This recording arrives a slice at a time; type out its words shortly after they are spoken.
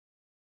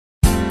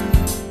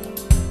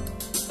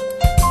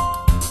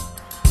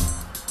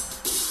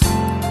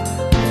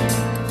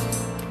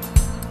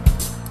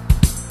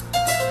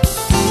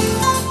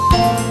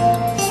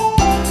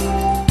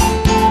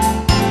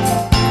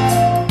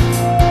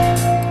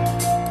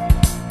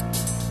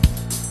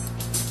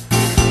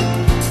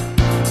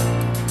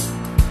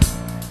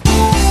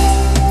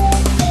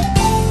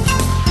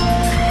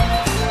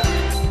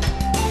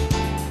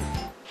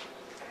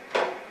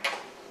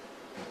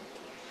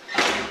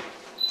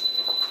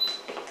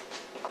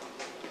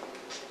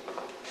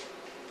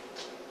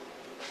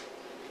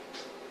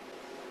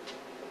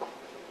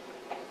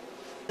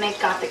They've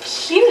got the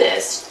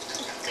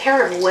cutest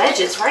pair of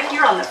wedges right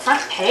here on the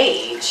front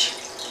page.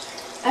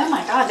 Oh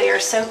my God, they are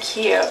so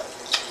cute.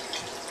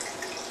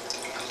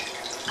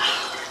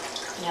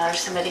 Yeah,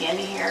 there's somebody in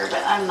here,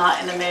 but I'm not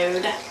in the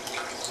mood.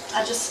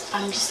 I'm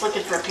just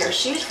looking for a pair of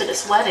shoes for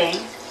this wedding.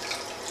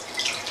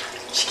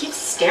 She keeps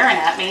staring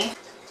at me.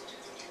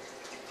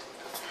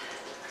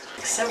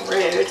 So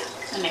rude.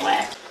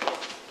 Anyway.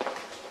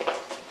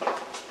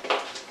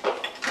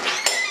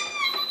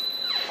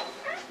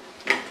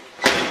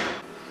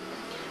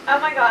 Oh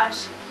my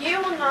gosh,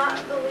 you will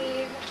not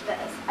believe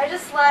this. I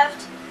just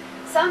left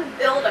some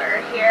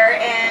builder here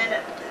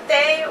and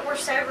they were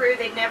so rude.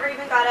 They never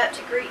even got up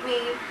to greet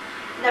me,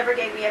 never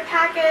gave me a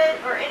packet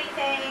or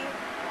anything.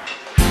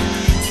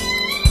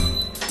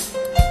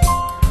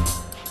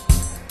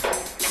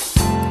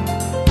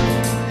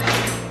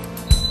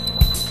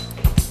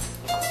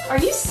 Are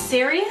you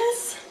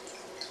serious?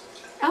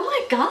 Oh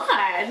my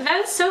God,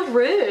 that is so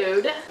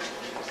rude.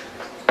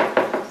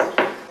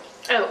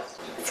 Oh.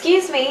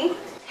 Excuse me.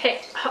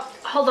 Hey,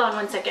 hold on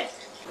one second.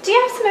 Do you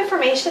have some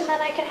information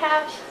that I could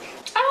have?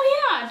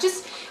 Oh yeah,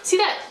 just see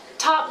that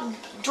top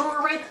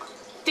drawer right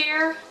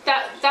there?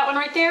 That one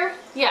right there?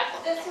 Yeah.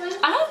 This one?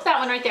 That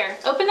one right there.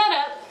 Open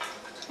that up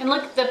and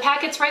look, the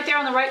packet's right there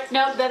on the right.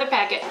 No, the other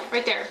packet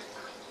right there.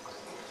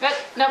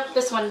 Nope,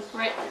 this one.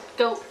 Right.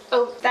 Go.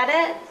 Oh. Is that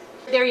it?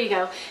 There you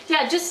go.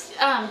 Yeah, just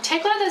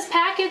take one of those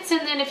packets,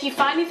 and then if you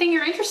find anything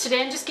you're interested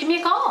in, just give me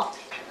a call.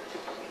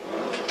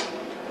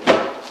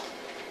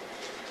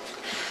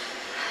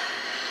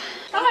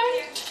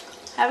 Bye.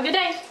 Have a good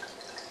day.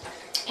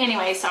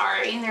 Anyway,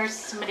 sorry. There's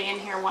somebody in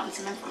here wanting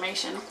some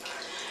information.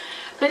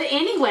 But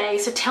anyway,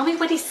 so tell me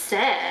what he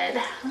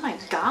said. Oh my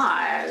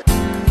God.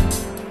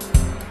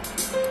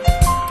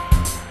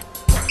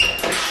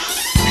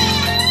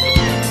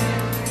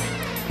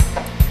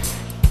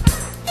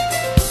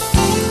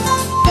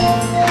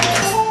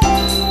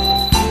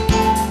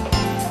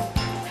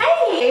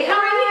 Hey, how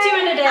are you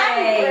doing today?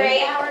 I'm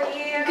great. How are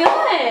you? Good.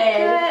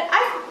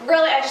 I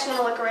just want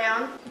to look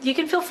around. You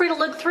can feel free to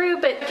look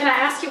through, but can I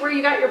ask you where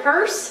you got your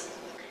purse?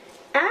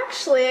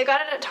 Actually, I got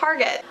it at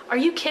Target. Are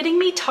you kidding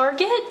me?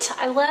 Target?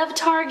 I love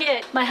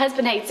Target. My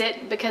husband hates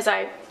it because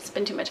I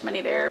spend too much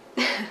money there.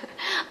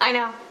 I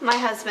know. My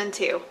husband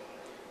too.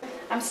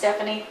 I'm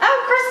Stephanie.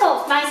 Oh,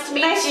 Crystal. Nice to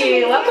meet Nice you. to meet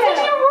you. Welcome to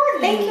Dear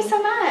Horton. Thank you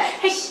so much.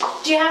 Hey,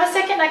 do you have a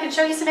second I can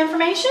show you some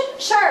information?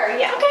 Sure,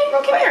 yeah. Okay,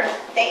 real come quick. here.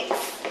 Thanks.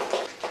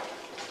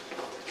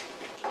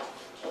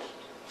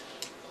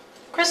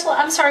 Crystal,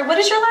 I'm sorry, what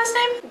is your last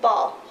name?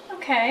 Ball.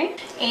 Okay.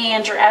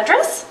 And your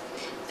address?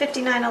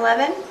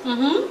 5911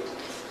 Mm-hmm.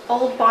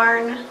 Old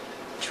Barn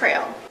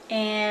Trail.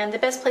 And the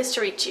best place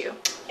to reach you?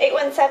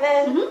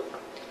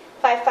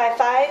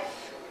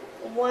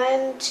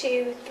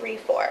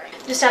 817-555-1234.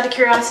 Just out of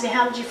curiosity,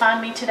 how did you find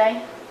me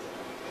today?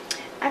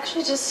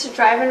 Actually, just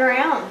driving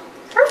around.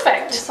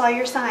 Perfect. Just saw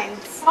your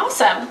signs.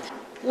 Awesome.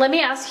 Let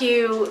me ask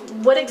you,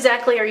 what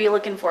exactly are you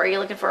looking for? Are you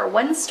looking for a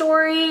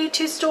 1-story,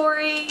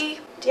 2-story?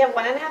 Do you have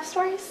 1.5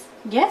 stories?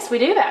 Yes, we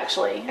do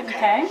actually.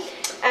 Okay.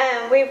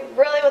 We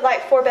really would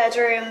like 4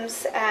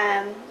 bedrooms,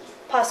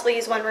 possibly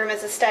use one room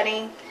as a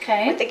study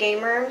with the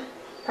game room.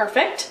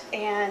 Perfect.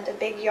 And a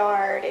big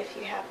yard if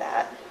you have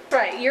that.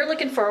 Right, you're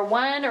looking for a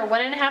 1 or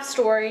 1.5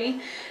 story,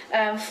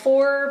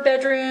 4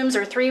 bedrooms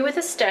or 3 with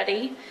a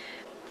study,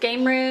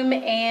 game room,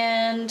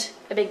 and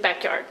a big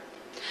backyard.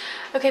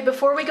 Okay,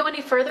 before we go any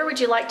further, would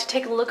you like to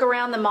take a look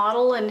around the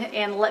model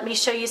and let me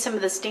show you some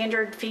of the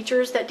standard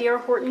features that D.R.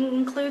 Horton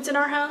includes in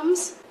our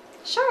homes?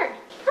 Sure.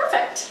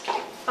 Perfect.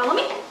 Okay, follow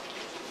me.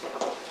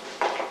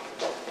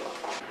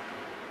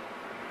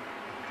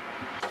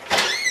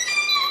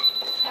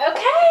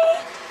 Okay.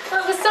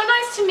 Well, it was so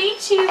nice to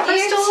meet you,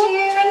 Crystal.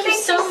 Thank you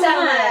so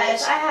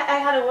much. I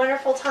had a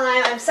wonderful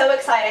time. I'm so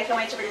excited. I can't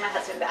wait to bring my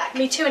husband back.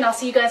 Me too, and I'll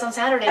see you guys on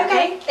Saturday.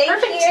 Okay, thank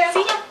Perfect. you.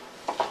 See ya.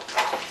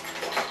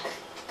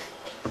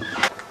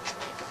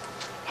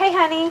 Hey,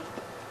 honey.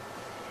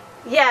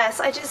 Yes,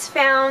 I just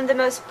found the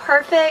most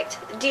perfect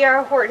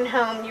D.R. Horton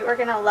home. You are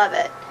going to love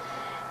it.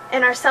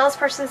 And our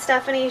salesperson,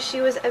 Stephanie,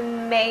 she was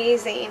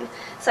amazing.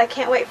 So I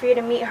can't wait for you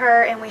to meet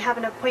her, and we have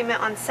an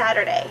appointment on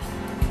Saturday.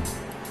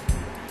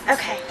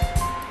 Okay.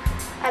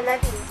 I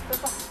love you.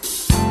 Bye-bye.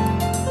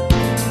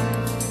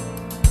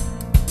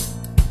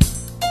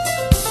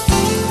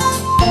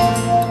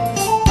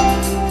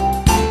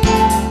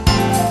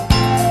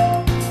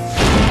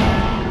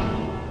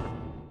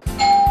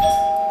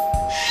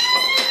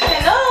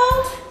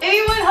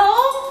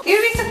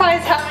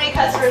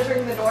 Customers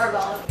ring the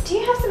doorbell. Do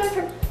you have some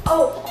information?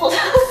 Oh, hold on.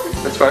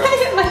 That's fine. I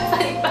hit my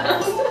funny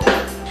phone.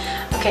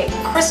 Okay,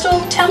 Crystal,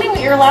 tell me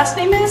what your last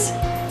name is.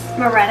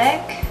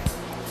 Moretic.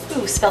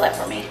 Ooh, spell that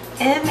for me.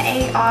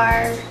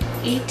 M-A-R-E-T-I-C.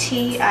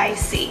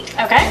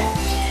 Okay.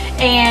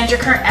 And your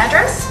current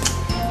address?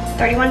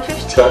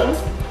 3115.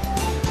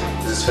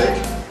 Is this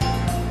fake?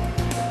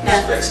 No. Is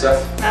this fake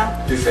stuff? No.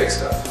 Do fake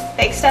stuff.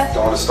 Fake stuff?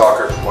 Don't want a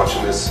stalker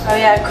watching this. Oh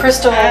yeah,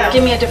 Crystal. Oh.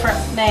 Give me a different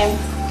name.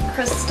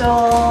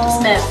 Crystal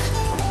Smith.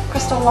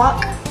 Crystal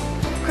Lock.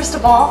 Crystal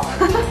Ball.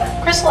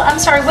 Crystal, I'm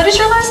sorry, what is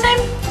your last name?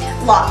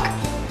 Lock.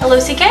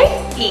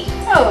 L-O-C-K-E.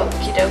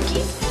 Okie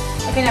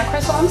dokie. Okay, now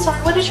Crystal, I'm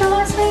sorry, what is your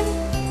last name?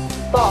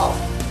 Ball.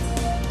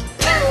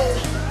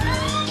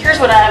 Here's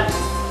what I'm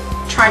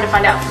trying to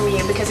find out from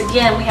you, because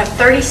again, we have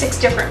 36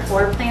 different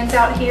floor plans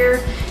out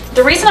here.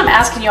 The reason I'm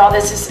asking you all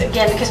this is,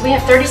 again, because we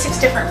have 36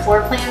 different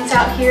floor plans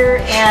out here,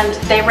 and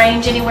they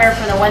range anywhere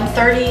from the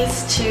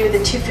 130s to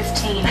the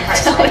 215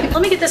 price point.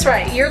 Let me get this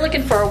right. You're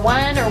looking for a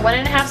 1 or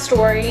 1.5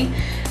 story,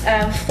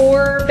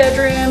 4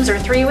 bedrooms or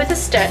 3 with a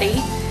study,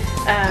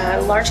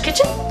 large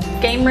kitchen,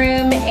 game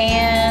room,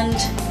 and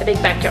a big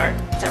backyard.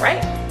 Is that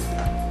right?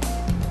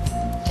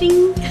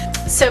 Ding.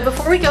 So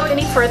before we go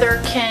any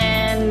further,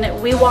 can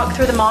we walk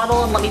through the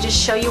model and let me just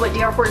show you what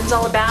D.R. Horton's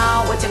all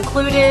about, what's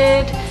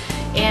included,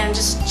 and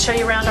just show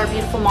you around our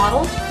beautiful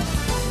model?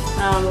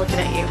 I'm looking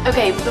at you.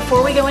 Okay,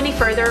 before we go any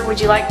further,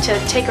 would you like to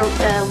take a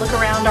look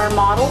around our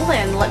model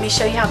and let me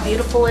show you how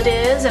beautiful it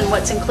is and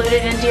what's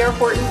included in D.R.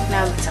 Horton?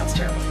 No, that sounds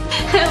terrible.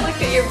 Look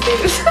at your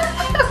boobs.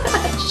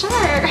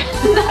 Sure.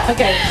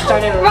 Okay,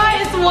 start over.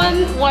 Right, it's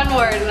one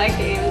word and I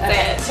can't even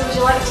say it. So would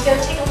you like to go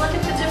take a look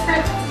at the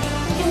different...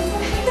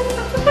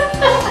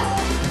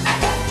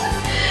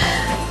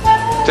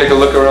 Take a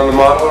look around the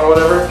model or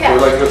whatever? Yeah. Would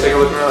you like to go take a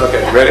look around?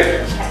 Okay, Yeah. ready?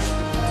 Okay.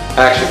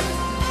 Action.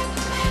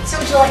 So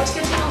would you like to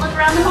go take a look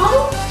around the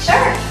model?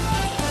 Sure.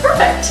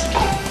 Perfect.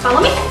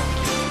 Follow me.